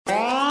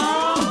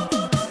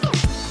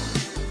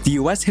The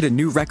U.S. hit a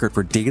new record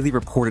for daily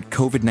reported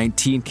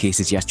COVID-19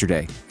 cases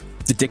yesterday.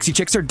 The Dixie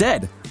Chicks are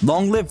dead.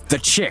 Long live the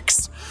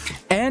Chicks.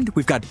 And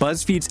we've got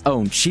BuzzFeed's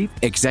own Chief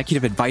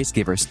Executive Advice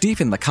Giver,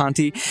 Stephen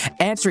LeConte,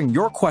 answering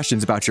your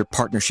questions about your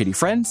partner's shitty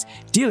friends,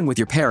 dealing with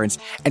your parents,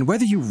 and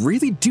whether you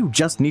really do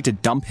just need to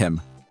dump him.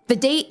 The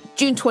date,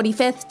 June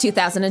 25th,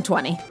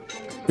 2020.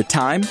 The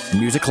time,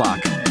 News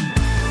O'Clock.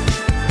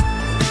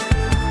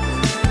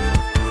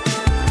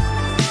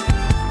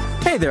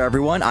 Hey there,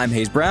 everyone. I'm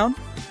Hayes Brown.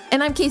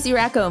 And I'm Casey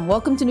Rackham.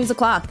 Welcome to News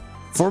O'Clock.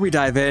 Before we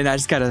dive in, I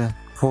just got to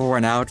pour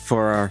one out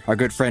for our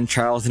good friend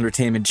Charles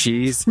Entertainment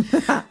Cheese,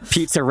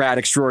 pizza rat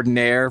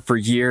extraordinaire for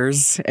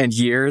years and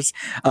years.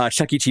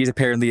 Chuck E. Cheese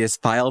apparently has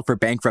filed for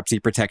bankruptcy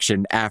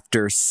protection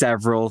after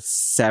several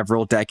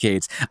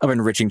decades of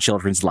enriching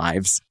children's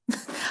lives.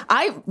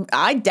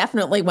 I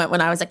definitely went when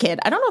I was a kid.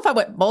 I don't know if I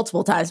went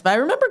multiple times, but I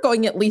remember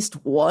going at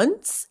least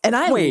once, and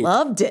I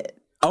loved it.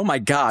 Oh my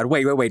God.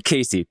 Wait,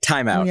 Casey,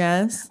 time out.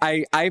 Yes.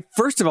 I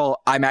first of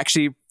all, I'm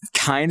actually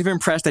kind of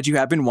impressed that you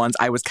have been once.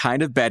 I was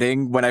kind of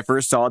betting when I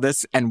first saw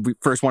this and we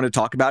first wanted to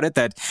talk about it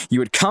that you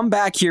would come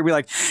back here and be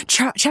like,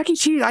 Chuck E.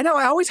 Cheese, I know,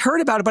 I always heard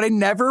about it, but I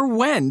never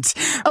went.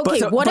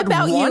 Okay, what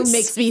about you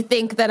makes me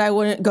think that I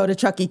wouldn't go to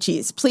Chuck E.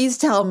 Cheese? Please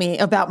tell me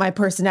about my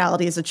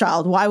personality as a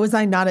child. Why was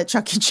I not at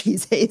Chuck E.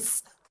 Cheese,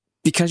 Hayes?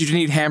 Because you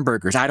didn't eat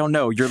hamburgers. I don't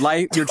know. Your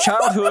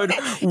childhood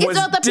was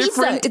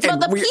different. It's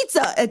about the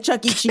pizza at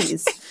Chuck E.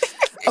 Cheese.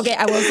 Okay,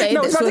 I will say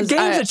it's about the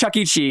games at Chuck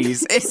E.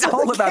 Cheese. It's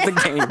all about the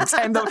games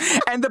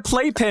and the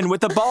playpen with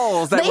the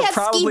balls that were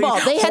probably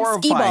horrifying. They had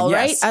skee ball,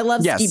 right? I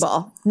love skee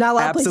ball. Not a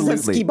lot of places have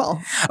skee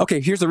ball.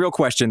 Okay, here's the real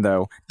question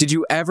though. Did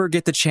you ever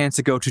get the chance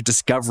to go to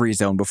Discovery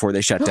Zone before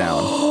they shut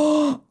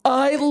down?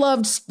 I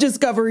loved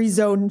Discovery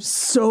Zone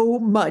so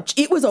much.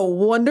 It was a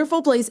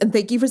wonderful place, and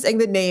thank you for saying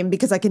the name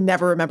because I can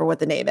never remember what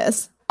the name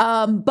is.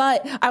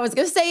 But I was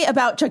going to say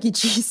about Chuck E.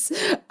 Cheese,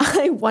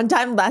 I one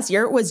time last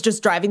year was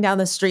just driving down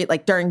the street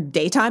like during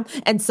daytime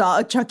and saw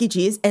a Chuck E.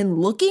 Cheese, and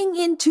looking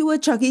into a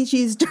Chuck E.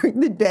 Cheese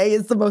during the day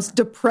is the most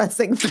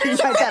depressing thing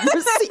I've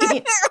ever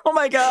seen. Oh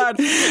my God.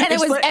 And it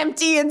was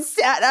empty and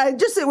sad.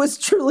 It was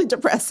truly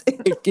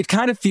depressing. It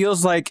kind of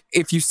feels like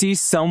if you see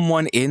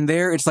someone in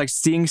there, it's like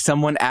seeing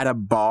someone at a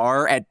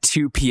bar at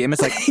 2 p.m.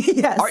 It's like,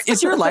 yes.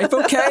 Is your life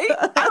okay?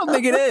 I don't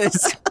think it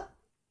is.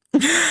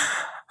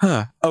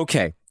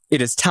 Okay.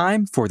 It is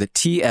time for the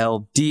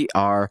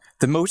TLDR,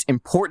 the most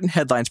important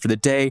headlines for the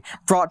day,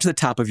 brought to the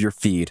top of your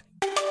feed.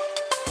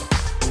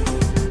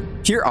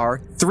 Here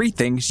are 3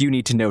 things you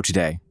need to know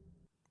today.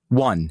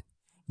 1.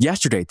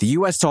 Yesterday, the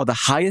U.S. saw the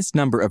highest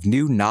number of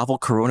new novel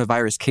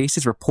coronavirus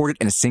cases reported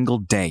in a single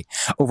day,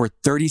 over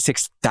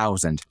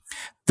 36,000.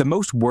 The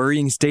most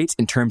worrying states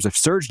in terms of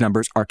surge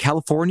numbers are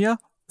California,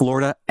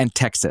 Florida, and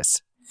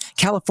Texas.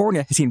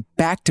 California has seen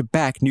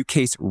back-to-back new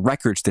case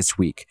records this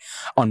week.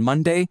 On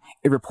Monday,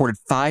 it reported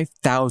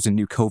 5,000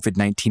 new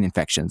COVID-19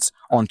 infections.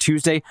 On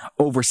Tuesday,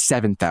 over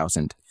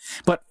 7,000.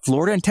 But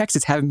Florida and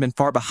Texas haven't been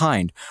far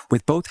behind,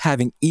 with both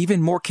having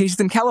even more cases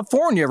than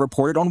California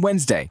reported on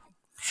Wednesday.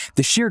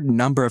 The sheer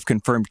number of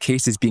confirmed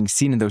cases being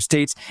seen in those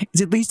states is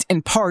at least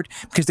in part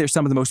because they're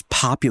some of the most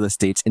populous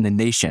states in the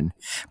nation.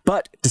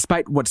 But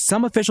despite what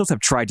some officials have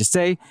tried to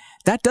say,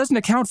 that doesn't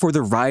account for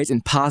the rise in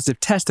positive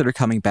tests that are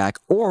coming back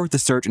or the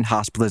surge in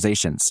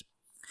hospitalizations.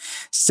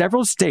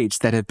 Several states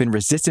that have been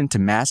resistant to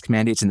mask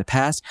mandates in the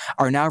past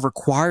are now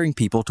requiring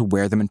people to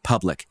wear them in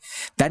public.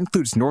 That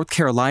includes North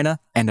Carolina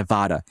and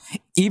Nevada.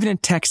 Even in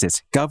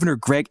Texas, Governor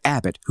Greg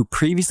Abbott, who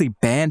previously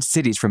banned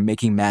cities from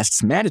making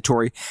masks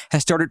mandatory,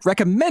 has started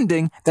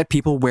recommending that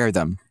people wear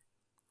them.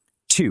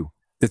 2.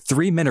 The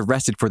 3 men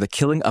arrested for the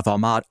killing of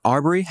Ahmaud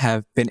Arbery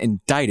have been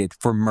indicted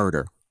for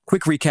murder.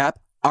 Quick recap.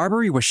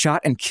 Arbery was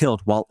shot and killed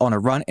while on a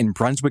run in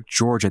Brunswick,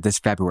 Georgia this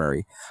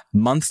February.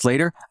 Months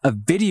later, a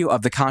video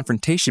of the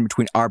confrontation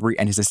between Arbery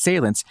and his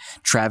assailants,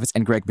 Travis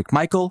and Greg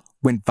McMichael,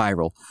 went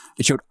viral.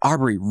 It showed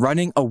Arbery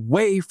running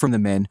away from the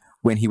men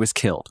when he was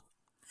killed.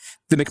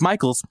 The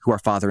McMichaels, who are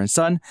father and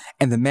son,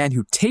 and the man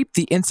who taped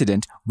the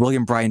incident,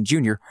 William Bryan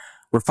Jr.,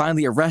 were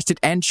finally arrested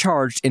and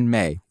charged in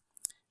May.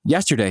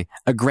 Yesterday,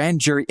 a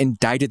grand jury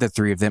indicted the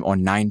 3 of them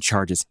on 9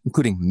 charges,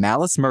 including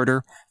malice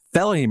murder,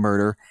 felony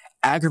murder,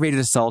 aggravated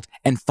assault,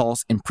 and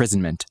false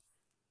imprisonment.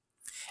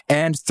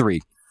 And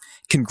 3.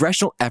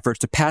 Congressional efforts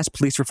to pass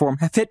police reform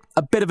have hit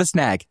a bit of a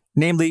snag,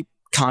 namely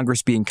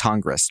Congress being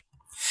Congress.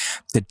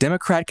 The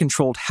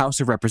Democrat-controlled House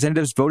of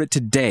Representatives voted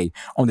today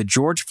on the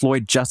George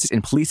Floyd Justice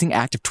in Policing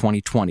Act of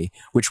 2020,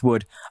 which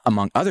would,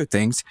 among other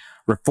things,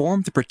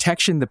 reform the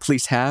protection the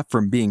police have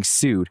from being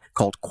sued,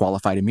 called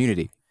qualified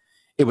immunity.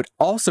 It would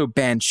also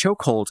ban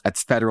chokeholds at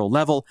the federal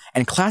level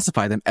and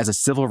classify them as a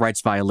civil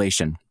rights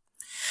violation.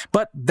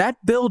 But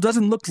that bill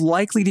doesn't look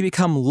likely to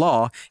become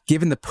law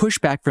given the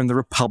pushback from the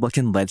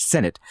Republican-led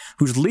Senate,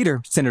 whose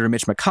leader, Senator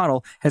Mitch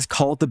McConnell, has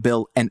called the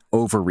bill an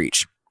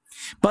overreach.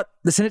 But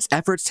the Senate's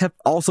efforts have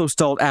also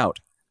stalled out.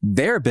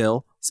 Their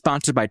bill,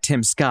 sponsored by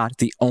Tim Scott,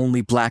 the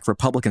only black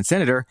Republican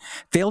senator,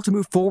 failed to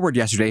move forward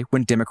yesterday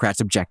when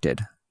Democrats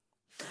objected.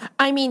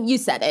 I mean, you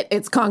said it.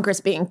 It's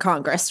Congress being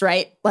Congress,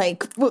 right?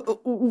 Like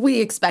we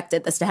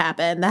expected this to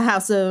happen. The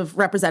House of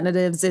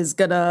Representatives is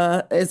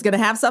gonna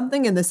have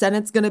something, and the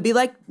Senate's gonna be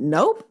like,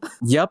 nope.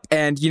 Yep.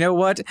 And you know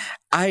what?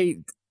 I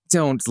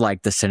don't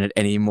like the Senate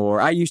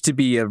anymore. I used to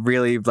be a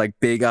really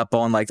big up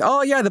on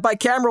oh yeah, the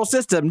bicameral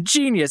system,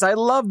 genius. I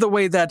love the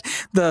way that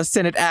the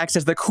Senate acts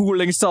as the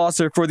cooling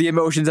saucer for the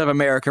emotions of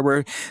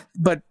America.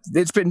 But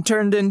it's been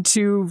turned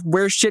into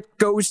where shit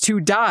goes to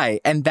die,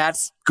 and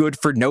that's good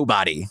for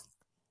nobody.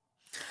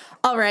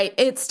 All right,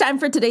 it's time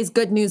for today's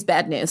good news,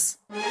 bad news.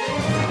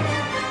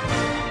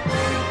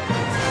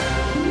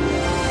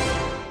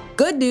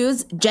 Good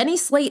news, Jenny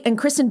Slate and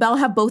Kristen Bell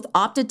have both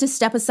opted to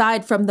step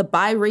aside from the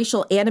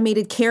biracial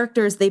animated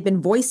characters they've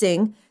been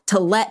voicing to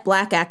let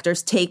Black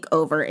actors take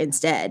over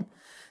instead.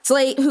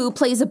 Slate, who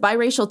plays a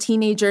biracial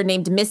teenager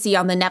named Missy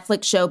on the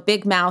Netflix show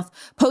Big Mouth,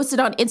 posted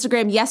on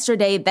Instagram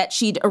yesterday that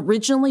she'd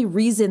originally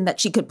reasoned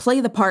that she could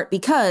play the part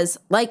because,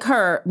 like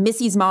her,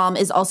 Missy's mom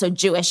is also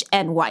Jewish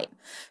and white.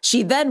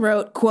 She then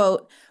wrote,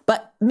 quote,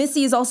 "But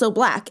Missy is also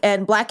Black,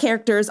 and Black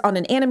characters on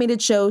an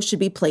animated show should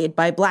be played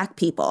by Black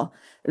people."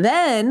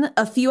 Then,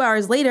 a few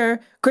hours later,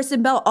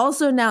 Kristen Bell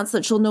also announced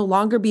that she'll no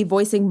longer be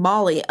voicing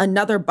Molly,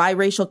 another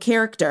biracial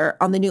character,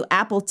 on the new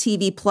Apple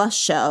TV Plus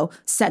show,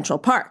 Central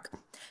Park.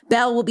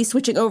 Bell will be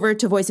switching over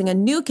to voicing a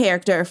new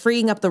character,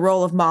 freeing up the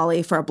role of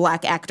Molly for a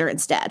Black actor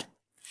instead.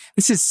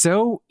 This is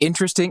so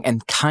interesting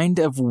and kind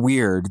of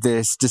weird,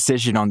 this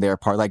decision on their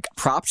part.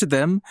 Props to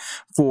them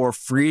for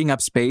freeing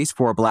up space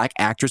for Black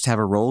actors to have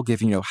a role,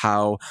 given,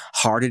 how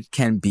hard it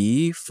can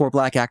be for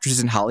Black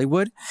actresses in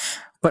Hollywood.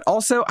 But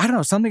also, I don't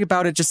know, something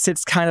about it just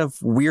sits kind of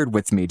weird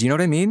with me. Do you know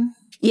what I mean?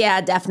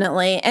 Yeah,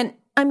 definitely. And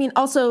I mean,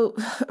 also,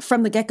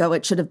 from the get-go,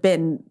 it should have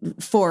been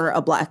for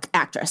a Black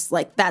actress.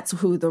 That's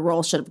who the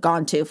role should have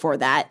gone to for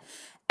that.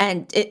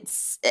 And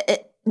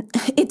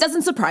it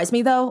doesn't surprise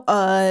me, though.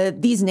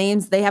 These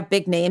names, they have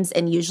big names,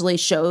 and usually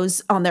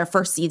shows on their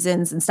first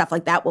seasons and stuff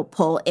like that will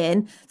pull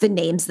in the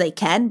names they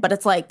can. But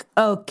it's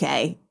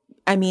okay.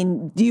 I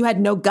mean, you had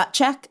no gut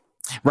check?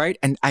 Right.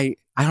 And I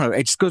don't know.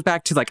 It just goes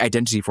back to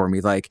identity for me.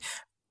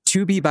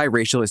 To be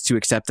biracial is to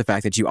accept the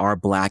fact that you are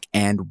Black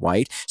and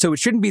white. So it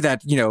shouldn't be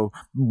that,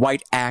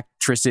 white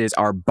actresses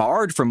are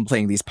barred from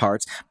playing these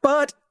parts.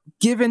 But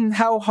given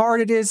how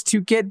hard it is to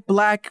get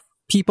Black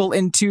people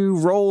into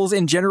roles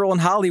in general in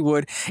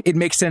Hollywood, it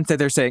makes sense that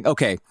they're saying,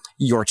 okay,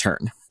 your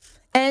turn.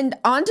 And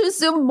on to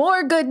some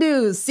more good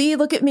news. See,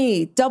 look at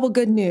me. Double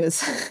good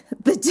news.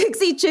 The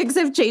Dixie Chicks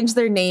have changed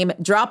their name,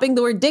 dropping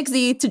the word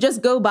Dixie to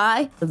just go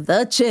by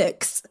The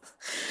Chicks.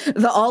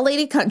 The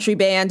all-lady country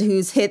band,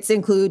 whose hits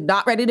include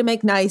Not Ready to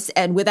Make Nice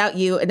and Without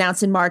You,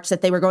 announced in March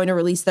that they were going to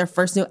release their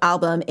first new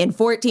album in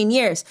 14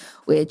 years,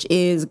 which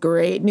is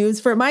great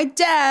news for my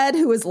dad,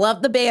 who has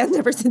loved the band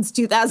ever since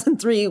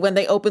 2003 when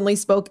they openly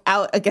spoke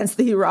out against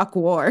the Iraq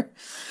War.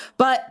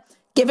 But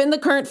given the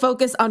current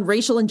focus on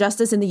racial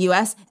injustice in the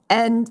U.S.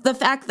 and the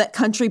fact that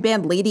country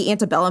band Lady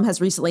Antebellum has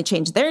recently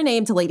changed their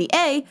name to Lady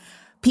A,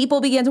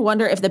 people began to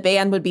wonder if the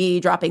band would be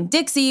dropping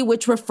Dixie,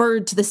 which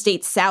referred to the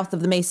states south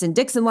of the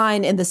Mason-Dixon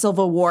line in the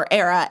Civil War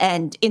era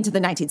and into the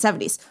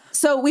 1970s.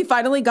 So we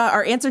finally got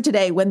our answer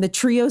today when the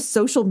trio's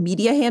social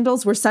media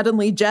handles were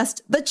suddenly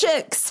just The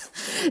Chicks.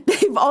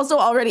 They've also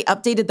already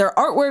updated their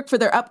artwork for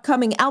their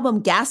upcoming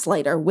album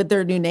Gaslighter with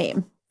their new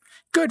name.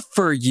 Good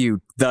for you,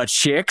 The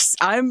Chicks.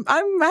 I'm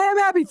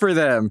happy for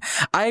them.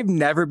 I've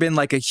never been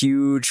a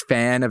huge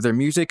fan of their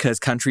music because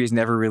country has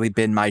never really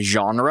been my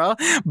genre,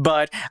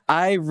 but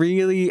I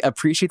really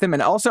appreciate them.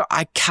 And also,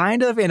 I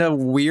kind of, in a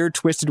weird,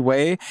 twisted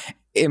way,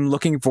 am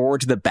looking forward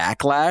to the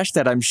backlash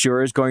that I'm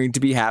sure is going to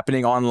be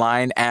happening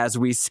online as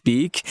we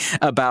speak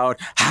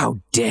about how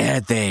dare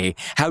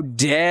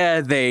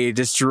they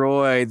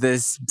destroy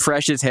this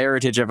precious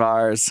heritage of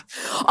ours.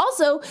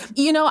 Also,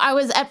 I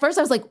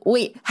was like,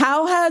 wait,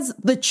 how has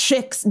The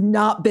Chicks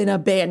not been a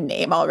band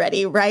name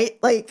already, right?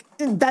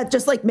 That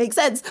just makes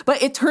sense.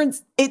 But it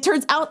turns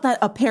out that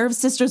a pair of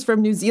sisters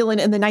from New Zealand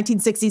in the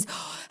 1960s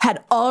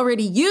had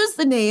already used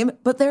the name,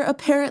 but they're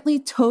apparently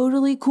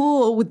totally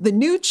cool with the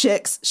new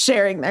Chicks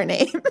sharing their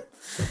name.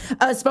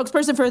 A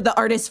spokesperson for the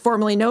artist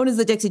formerly known as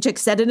the Dixie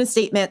Chicks said in a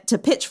statement to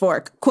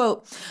Pitchfork,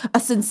 quote, "A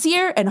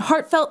sincere and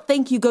heartfelt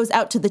thank you goes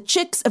out to the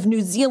Chicks of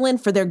New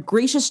Zealand for their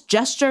gracious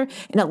gesture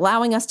in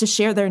allowing us to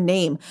share their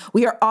name.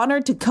 We are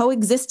honored to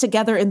coexist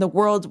together in the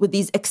world with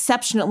these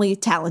exceptionally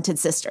talented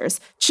sisters.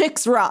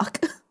 Chicks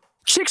rock."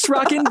 Chicks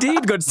rock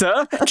indeed, good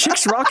sir.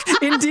 Chicks rock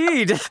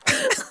indeed.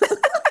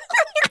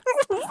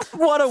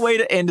 What a way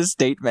to end a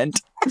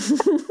statement.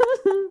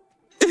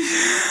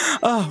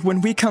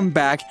 When we come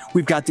back,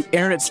 we've got the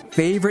internet's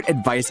favorite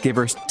advice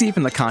giver,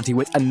 Stephen LeConte,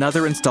 with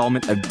another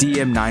installment of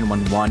DM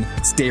 911.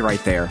 Stay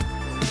right there.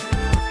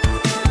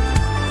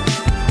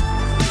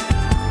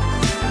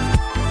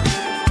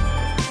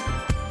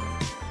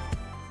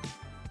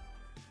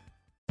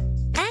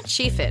 At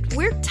SheFit,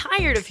 we're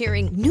tired of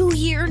hearing new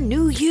year,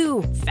 new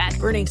you,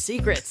 fat-burning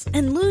secrets,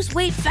 and lose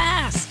weight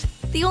fast.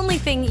 The only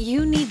thing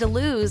you need to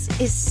lose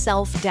is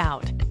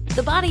self-doubt.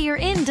 The body you're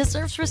in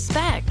deserves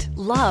respect,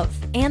 love,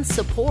 and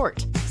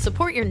support.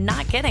 Support you're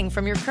not getting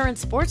from your current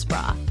sports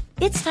bra.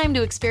 It's time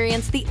to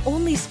experience the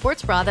only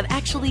sports bra that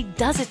actually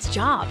does its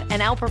job and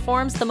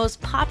outperforms the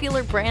most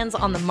popular brands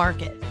on the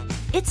market.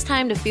 It's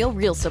time to feel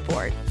real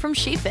support from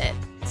SheFit.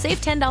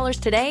 Save $10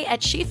 today at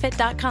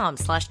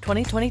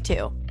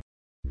shefit.com/2022.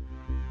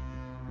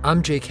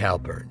 I'm Jake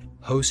Halpern,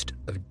 host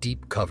of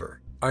Deep Cover.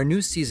 Our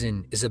new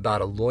season is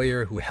about a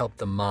lawyer who helped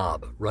the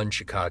mob run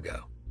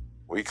Chicago.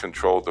 We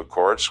controlled the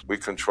courts. We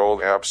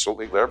controlled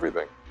absolutely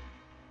everything.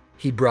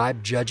 He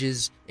bribed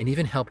judges and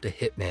even helped a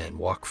hitman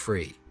walk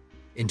free.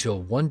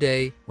 Until one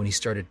day when he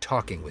started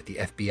talking with the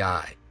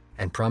FBI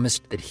and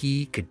promised that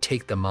he could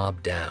take the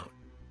mob down.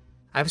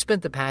 I've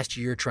spent the past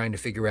year trying to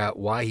figure out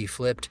why he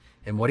flipped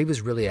and what he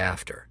was really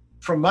after.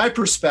 From my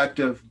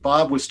perspective,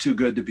 Bob was too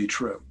good to be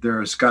true.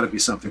 There's got to be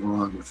something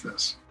wrong with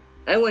this.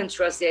 I wouldn't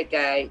trust that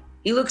guy.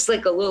 He looks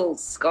like a little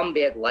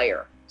scumbag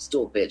liar,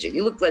 stool pigeon.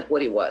 He looked like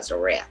what he was, a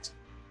rat.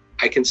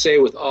 I can say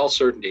with all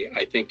certainty,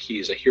 I think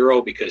he's a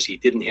hero because he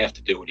didn't have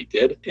to do what he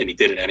did, and he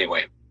did it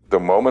anyway. The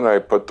moment I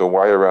put the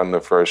wire on the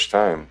first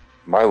time,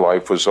 my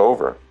life was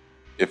over.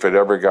 If it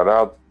ever got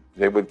out,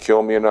 they would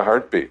kill me in a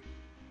heartbeat.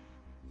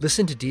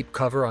 Listen to Deep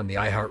Cover on the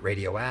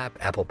iHeartRadio app,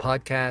 Apple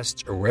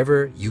Podcasts, or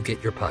wherever you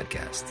get your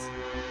podcasts.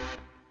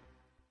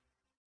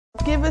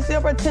 Give us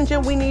your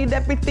attention, we need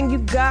everything you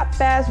got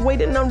fast.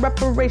 Waiting on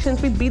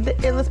reparations, we be the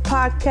illest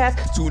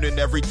podcast. Tune in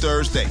every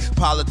Thursday,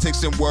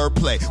 politics and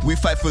wordplay. We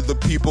fight for the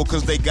people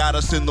cause they got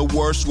us in the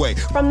worst way.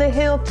 From the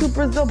Hill to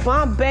Brazil,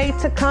 Bombay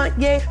to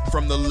Kanye.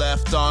 From the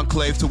left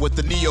enclave to what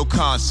the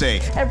neocons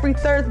say. Every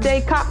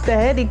Thursday, cop the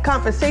heady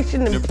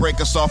conversation. And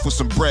break us off with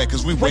some bread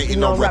cause we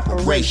waiting on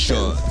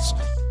reparations.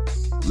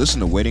 Listen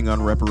to Waiting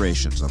on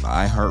Reparations on the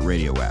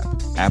iHeartRadio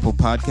app, Apple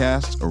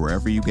Podcasts, or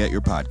wherever you get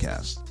your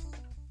podcasts.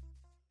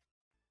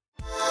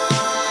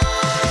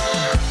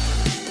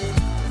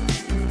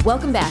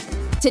 Welcome back.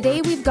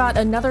 Today we've got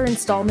another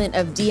installment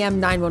of DM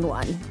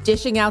 911,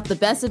 dishing out the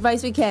best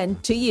advice we can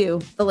to you,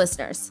 the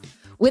listeners.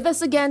 With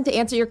us again to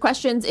answer your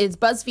questions is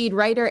BuzzFeed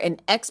writer and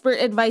expert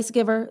advice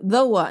giver,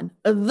 the one,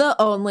 the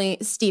only,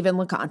 Stephen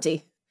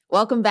LeConte.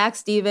 Welcome back,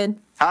 Stephen.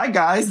 Hi,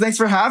 guys. Thanks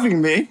for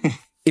having me.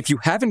 If you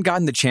haven't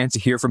gotten the chance to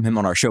hear from him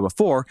on our show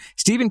before,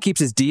 Stephen keeps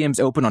his DMs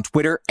open on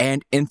Twitter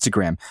and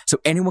Instagram, so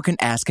anyone can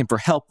ask him for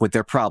help with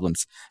their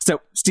problems.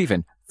 So,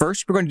 Stephen,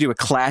 first we're going to do a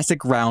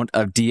classic round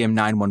of DM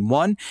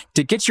 911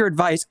 to get your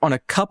advice on a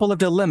couple of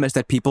dilemmas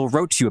that people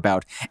wrote to you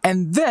about.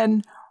 And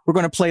then we're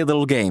going to play a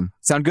little game.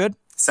 Sound good?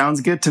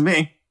 Sounds good to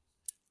me.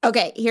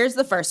 Okay, here's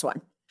the first one.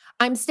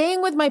 I'm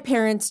staying with my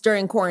parents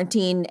during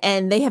quarantine,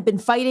 and they have been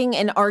fighting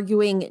and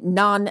arguing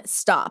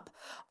non-stop.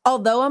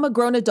 Although I'm a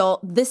grown adult,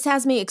 this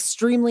has me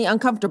extremely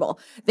uncomfortable.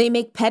 They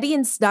make petty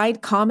and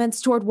snide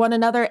comments toward one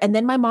another, and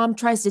then my mom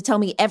tries to tell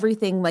me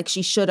everything like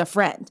she should a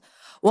friend.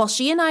 While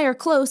she and I are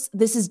close,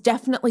 this is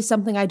definitely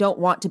something I don't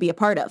want to be a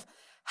part of.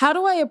 How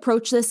do I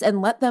approach this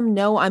and let them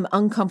know I'm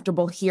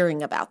uncomfortable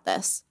hearing about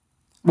this?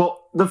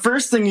 Well, the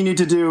first thing you need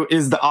to do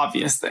is the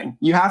obvious thing.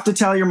 You have to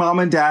tell your mom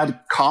and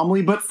dad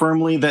calmly but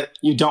firmly that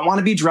you don't want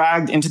to be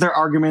dragged into their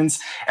arguments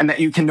and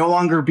that you can no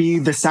longer be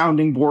the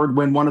sounding board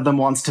when one of them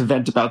wants to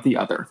vent about the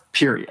other,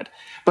 period.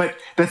 But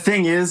the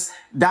thing is,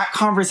 that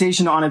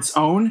conversation on its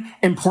own,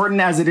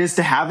 important as it is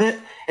to have it,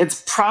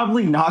 it's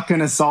probably not going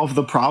to solve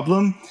the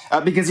problem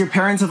because your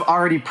parents have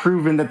already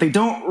proven that they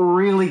don't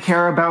really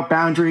care about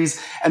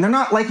boundaries and they're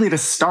not likely to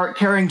start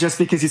caring just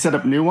because you set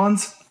up new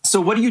ones. So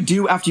what do you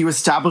do after you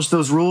establish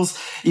those rules?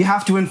 You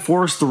have to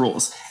enforce the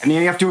rules, and then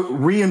you have to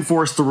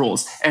reinforce the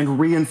rules and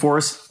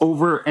reinforce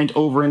over and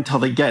over until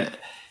they get it.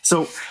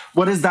 So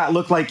what does that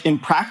look like in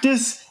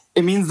practice?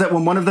 It means that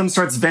when one of them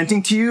starts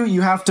venting to you,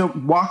 you have to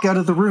walk out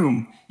of the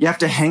room. You have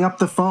to hang up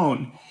the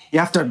phone. You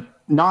have to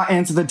not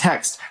answer the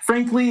text.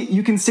 Frankly,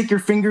 you can stick your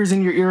fingers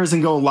in your ears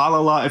and go la la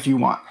la if you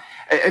want.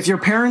 If your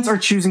parents are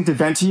choosing to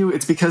vent to you,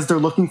 it's because they're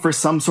looking for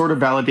some sort of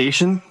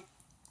validation.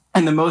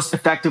 And the most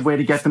effective way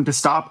to get them to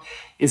stop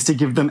is to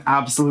give them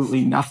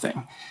absolutely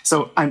nothing.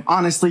 So I'm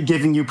honestly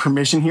giving you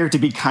permission here to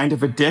be kind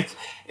of a dick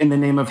in the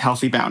name of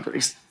healthy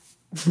boundaries.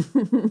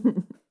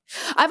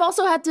 I've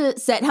also had to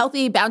set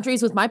healthy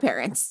boundaries with my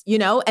parents, you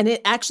know, and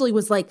it actually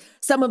was like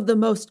some of the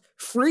most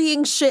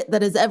freeing shit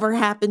that has ever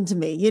happened to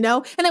me, you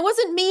know, and I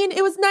wasn't mean.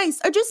 It was nice.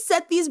 I just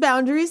set these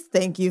boundaries.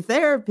 Thank you,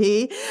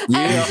 therapy.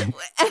 Yeah.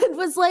 And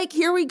was like,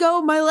 here we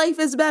go. My life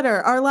is better.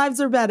 Our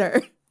lives are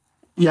better.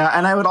 Yeah.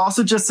 And I would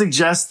also just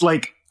suggest,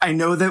 like, I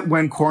know that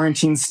when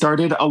quarantine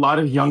started, a lot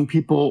of young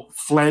people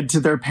fled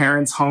to their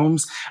parents'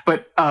 homes,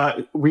 but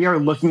we are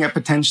looking at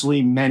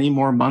potentially many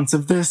more months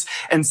of this.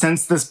 And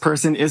since this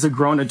person is a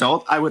grown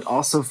adult, I would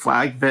also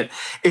flag that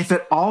if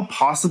at all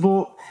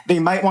possible, they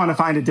might want to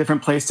find a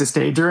different place to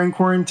stay during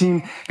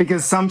quarantine,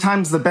 because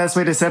sometimes the best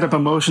way to set up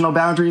emotional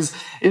boundaries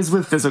is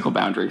with physical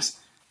boundaries.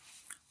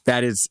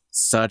 That is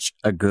such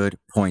a good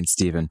point,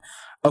 Stephen.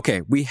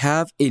 Okay, we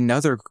have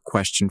another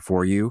question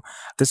for you.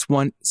 This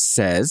one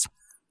says,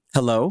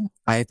 hello,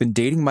 I have been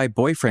dating my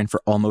boyfriend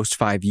for almost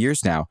 5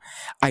 years now.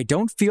 I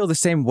don't feel the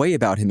same way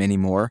about him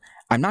anymore.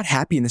 I'm not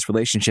happy in this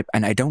relationship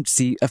and I don't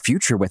see a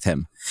future with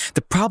him.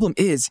 The problem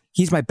is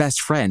he's my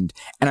best friend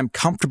and I'm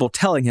comfortable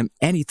telling him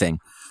anything.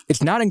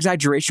 It's not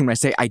exaggeration when I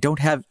say I don't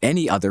have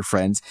any other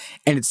friends,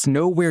 and it's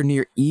nowhere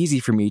near easy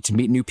for me to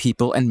meet new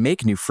people and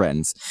make new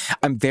friends.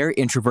 I'm very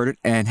introverted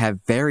and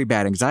have very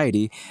bad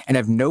anxiety and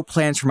have no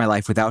plans for my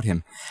life without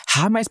him.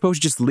 How am I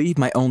supposed to just leave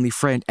my only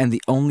friend and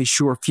the only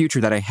sure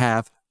future that I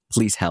have?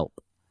 Please help.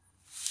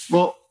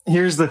 Well,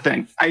 here's the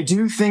thing. I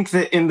do think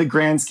that in the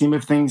grand scheme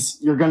of things,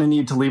 you're going to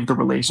need to leave the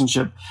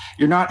relationship.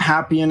 You're not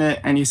happy in it,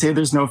 and you say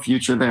there's no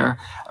future there.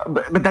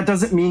 But that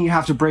doesn't mean you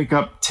have to break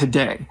up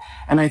today.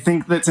 And I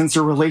think that since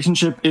your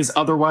relationship is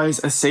otherwise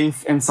a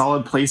safe and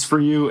solid place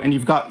for you, and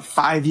you've got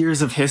 5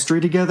 years of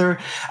history together,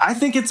 I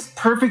think it's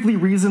perfectly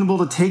reasonable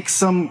to take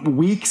some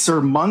weeks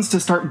or months to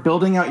start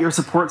building out your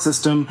support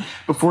system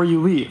before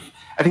you leave.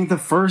 I think the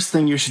first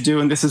thing you should do,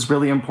 and this is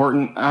really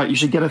important, you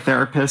should get a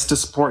therapist to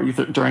support you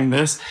during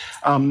this.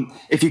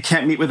 If you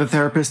can't meet with a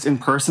therapist in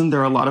person,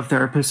 there are a lot of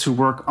therapists who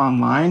work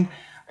online.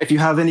 If you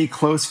have any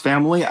close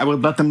family, I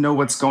would let them know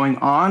what's going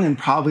on and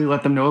probably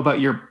let them know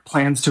about your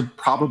plans to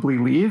probably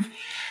leave.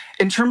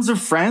 In terms of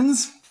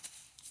friends,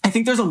 I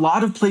think there's a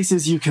lot of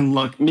places you can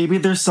look. Maybe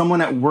there's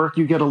someone at work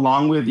you get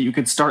along with that you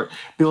could start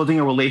building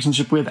a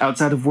relationship with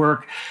outside of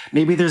work.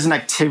 Maybe there's an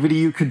activity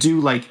you could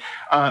do like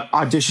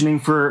auditioning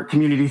for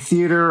community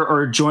theater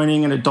or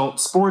joining an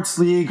adult sports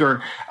league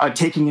or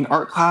taking an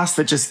art class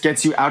that just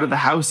gets you out of the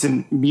house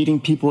and meeting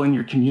people in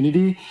your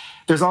community.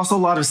 There's also a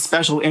lot of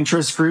special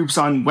interest groups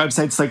on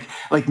websites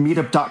like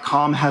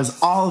meetup.com has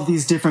all of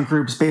these different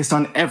groups based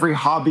on every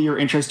hobby or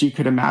interest you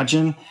could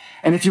imagine.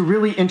 And if you're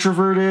really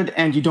introverted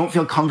and you don't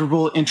feel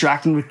comfortable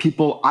interacting with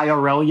people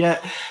IRL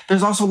yet,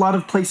 there's also a lot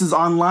of places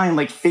online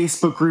like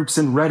Facebook groups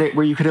and Reddit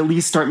where you could at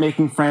least start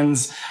making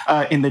friends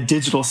in the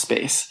digital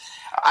space.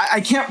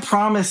 I can't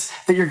promise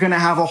that you're going to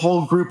have a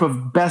whole group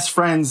of best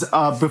friends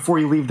before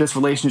you leave this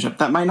relationship.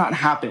 That might not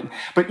happen.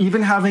 But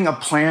even having a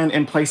plan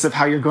in place of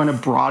how you're going to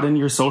broaden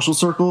your social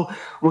circle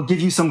will give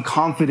you some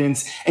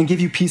confidence and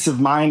give you peace of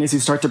mind as you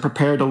start to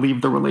prepare to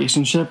leave the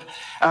relationship.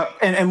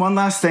 And one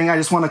last thing I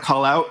just want to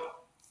call out.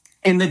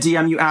 In the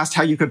DM, you asked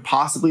how you could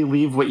possibly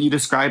leave what you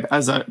describe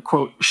as a,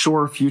 quote,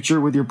 sure future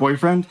with your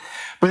boyfriend.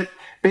 But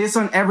based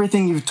on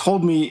everything you've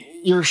told me,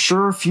 your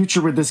sure future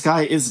with this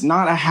guy is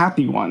not a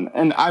happy one.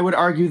 And I would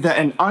argue that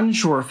an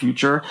unsure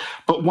future,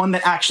 but one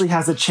that actually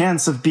has a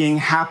chance of being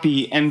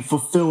happy and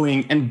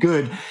fulfilling and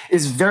good,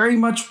 is very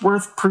much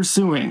worth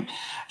pursuing.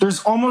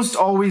 There's almost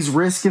always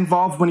risk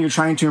involved when you're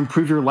trying to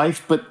improve your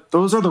life, but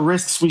those are the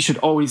risks we should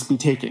always be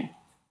taking.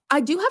 I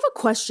do have a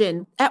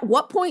question. At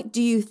what point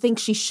do you think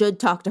she should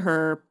talk to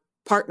her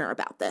partner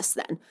about this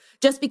then?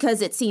 Just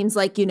because it seems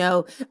like,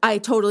 I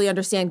totally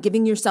understand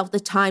giving yourself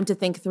the time to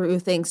think through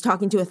things,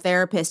 talking to a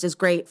therapist is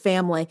great,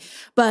 family,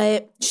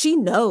 but she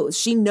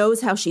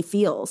knows how she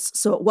feels.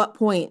 So at what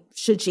point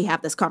should she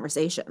have this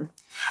conversation?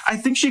 I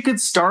think she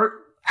could start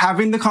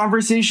having the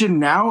conversation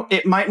now.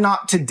 It might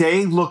not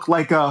today look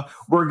like a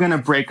we're going to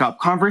break up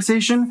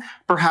conversation.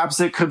 Perhaps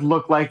it could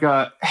look like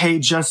a, hey,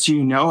 just so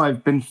you know,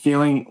 I've been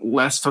feeling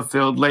less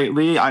fulfilled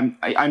lately.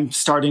 I'm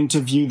starting to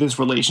view this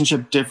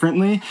relationship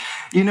differently.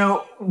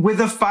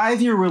 With a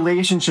 5-year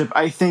relationship,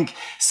 I think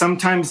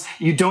sometimes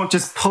you don't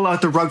just pull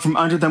out the rug from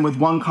under them with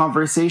one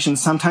conversation.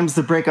 Sometimes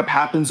the breakup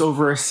happens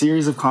over a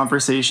series of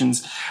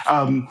conversations.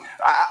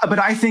 But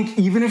I think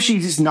even if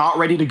she's not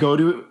ready to go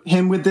to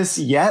him with this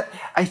yet,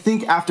 I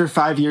think after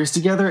 5 years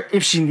together,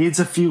 if she needs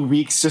a few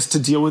weeks just to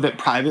deal with it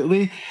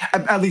privately,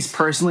 at least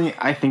personally,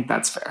 I think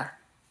that's fair.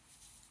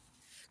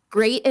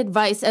 Great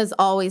advice as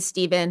always,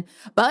 Stephen.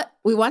 But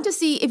we want to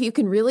see if you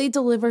can really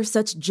deliver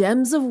such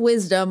gems of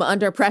wisdom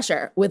under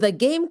pressure with a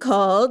game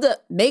called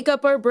Make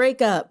Up or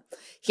Break Up.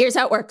 Here's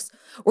how it works.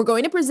 We're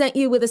going to present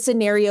you with a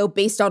scenario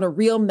based on a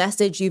real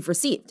message you've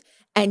received.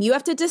 And you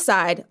have to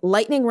decide,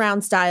 lightning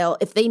round style,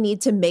 if they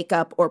need to make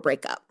up or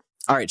break up.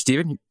 All right,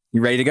 Stephen,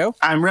 you ready to go?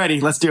 I'm ready.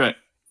 Let's do it.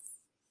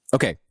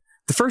 Okay.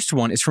 The first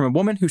one is from a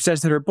woman who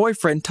says that her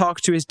boyfriend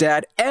talks to his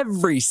dad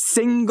every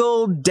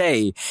single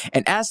day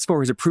and asks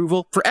for his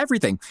approval for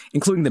everything,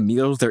 including the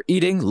meals they're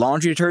eating,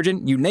 laundry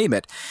detergent, you name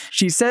it.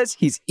 She says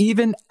he's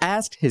even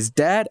asked his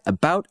dad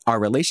about our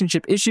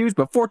relationship issues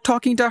before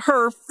talking to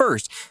her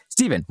first.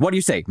 Steven, what do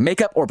you say? Make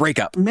up or break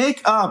up?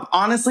 Make up.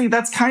 Honestly,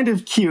 that's kind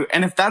of cute.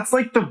 And if that's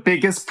like the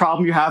biggest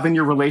problem you have in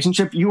your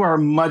relationship, you are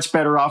much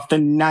better off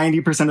than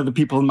 90% of the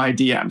people in my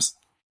DMs.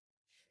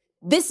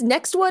 This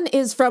next one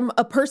is from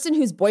a person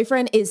whose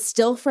boyfriend is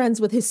still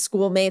friends with his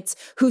schoolmates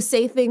who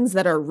say things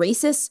that are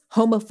racist,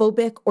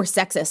 homophobic, or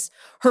sexist.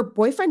 Her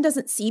boyfriend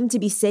doesn't seem to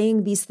be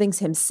saying these things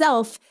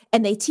himself,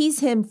 and they tease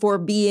him for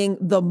being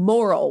the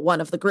moral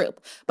one of the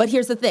group. But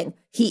here's the thing.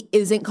 He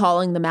isn't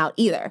calling them out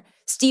either.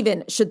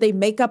 Steven, should they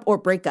make up or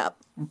break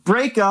up?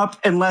 Break up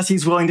unless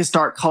he's willing to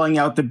start calling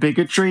out the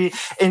bigotry.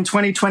 In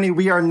 2020,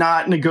 we are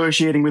not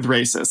negotiating with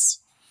racists.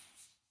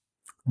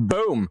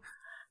 Boom.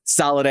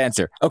 Solid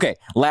answer. Okay,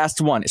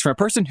 last one. It's from a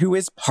person who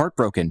is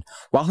heartbroken.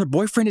 While her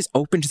boyfriend is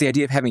open to the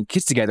idea of having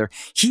kids together,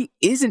 he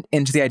isn't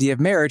into the idea of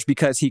marriage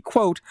because he,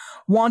 quote,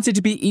 wants it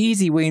to be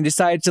easy when he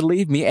decides to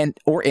leave me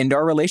or end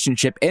our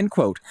relationship, end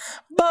quote.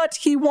 But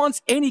he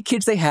wants any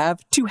kids they have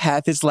to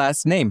have his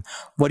last name.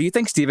 What do you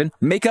think, Stephen?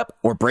 Make up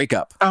or break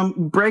up?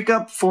 Break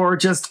up for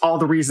just all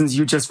the reasons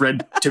you just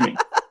read to me.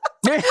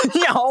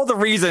 Yeah, all the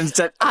reasons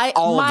that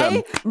all of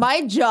them.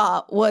 My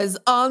jaw was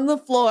on the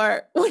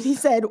floor when he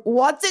said,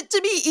 wants it to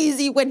be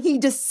easy when he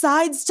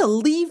decides to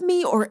leave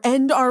me or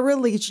end our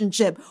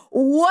relationship.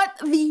 What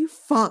the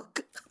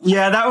fuck?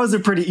 Yeah, that was a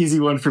pretty easy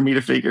one for me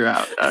to figure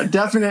out.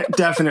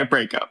 Definite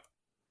breakup.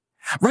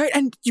 Right,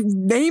 and you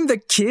name the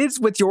kids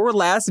with your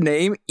last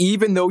name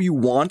even though you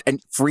want a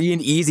free and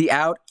easy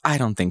out? I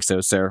don't think so,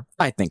 sir.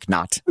 I think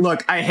not.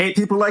 Look, I hate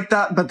people like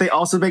that, but they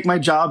also make my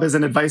job as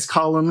an advice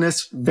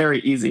columnist very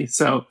easy.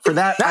 So for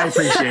that, I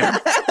appreciate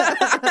it.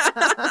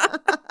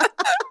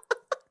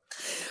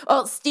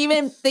 Well,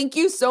 Stephen, thank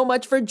you so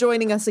much for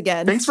joining us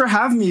again. Thanks for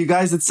having me, you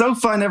guys. It's so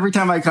fun every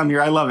time I come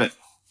here. I love it.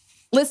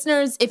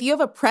 Listeners, if you have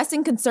a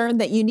pressing concern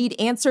that you need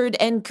answered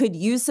and could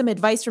use some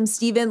advice from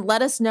Stephen,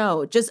 let us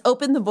know. Just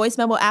open the Voice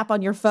Memo app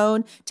on your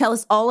phone, tell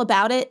us all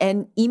about it,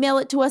 and email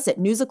it to us at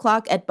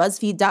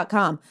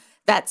newsoclock@buzzfeed.com.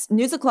 That's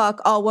newsoclock,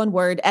 all one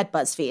word,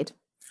 @BuzzFeed.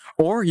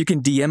 Or you can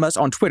DM us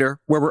on Twitter,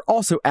 where we're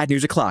also at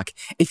NewsO'Clock.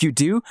 If you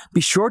do, be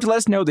sure to let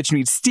us know that you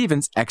need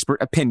Stephen's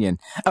expert opinion.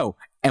 Oh,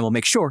 and we'll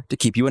make sure to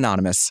keep you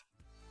anonymous.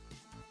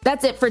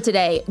 That's it for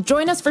today.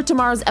 Join us for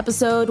tomorrow's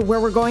episode,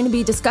 where we're going to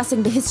be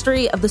discussing the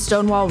history of the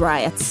Stonewall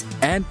riots.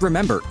 And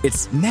remember,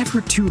 it's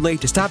never too late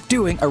to stop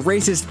doing a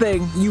racist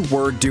thing you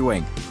were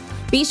doing.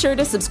 Be sure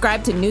to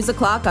subscribe to News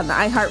O'Clock on the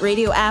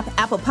iHeartRadio app,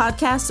 Apple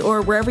Podcasts,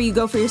 or wherever you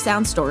go for your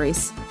sound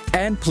stories.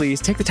 And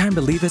please take the time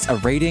to leave us a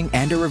rating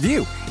and a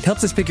review. It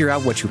helps us figure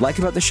out what you like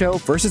about the show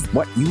versus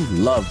what you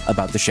love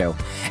about the show.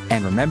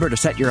 And remember to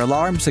set your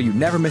alarm so you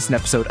never miss an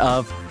episode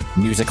of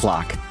News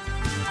O'Clock.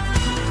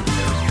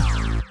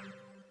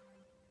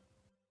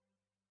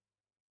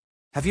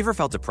 Have you ever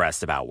felt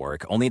depressed about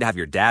work, only to have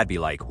your dad be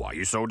like, why are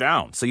you so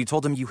down? So you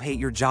told him you hate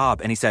your job,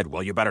 and he said,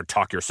 well, you better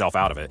talk yourself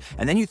out of it.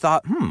 And then you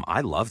thought,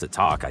 I love to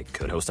talk. I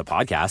could host a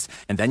podcast.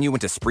 And then you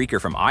went to Spreaker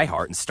from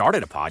iHeart and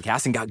started a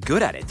podcast and got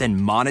good at it, then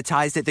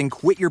monetized it, then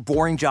quit your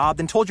boring job,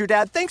 then told your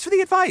dad, thanks for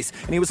the advice.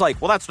 And he was like,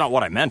 well, that's not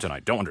what I meant, and I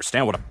don't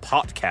understand what a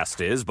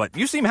podcast is, but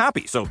you seem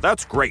happy, so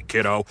that's great,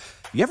 kiddo.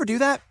 You ever do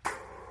that?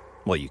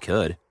 Well, you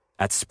could.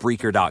 At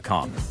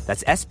Spreaker.com.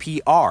 That's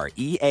Spreaker.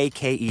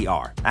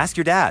 Ask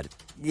your dad.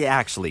 You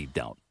actually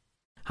don't.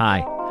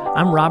 Hi,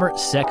 I'm Robert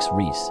Sex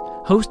Reese,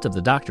 host of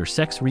the Dr.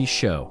 Sex Reese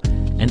Show.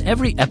 And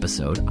every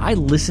episode, I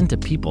listen to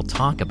people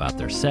talk about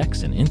their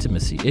sex and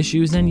intimacy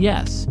issues, and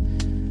yes,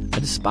 I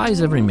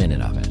despise every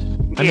minute of it.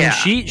 I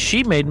mean,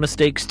 she made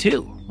mistakes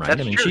too, right?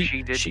 That's true.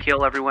 She did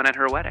kill everyone at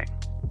her wedding.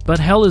 But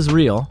hell is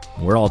real,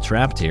 we're all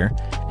trapped here,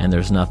 and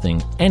there's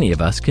nothing any of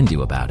us can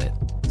do about it.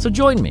 So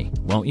join me,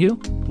 won't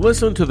you?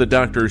 Listen to the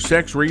Dr.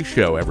 Sex Reese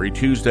Show every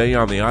Tuesday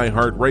on the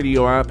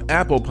iHeartRadio app,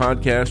 Apple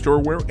Podcast, or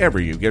wherever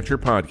you get your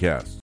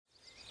podcasts.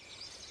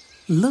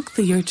 Look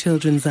through your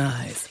children's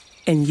eyes,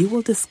 and you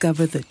will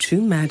discover the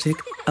true magic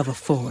of a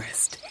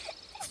forest.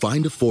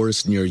 Find a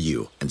forest near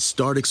you and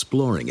start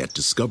exploring at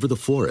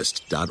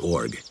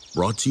discovertheforest.org.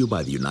 Brought to you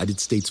by the United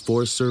States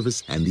Forest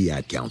Service and the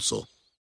Ad Council.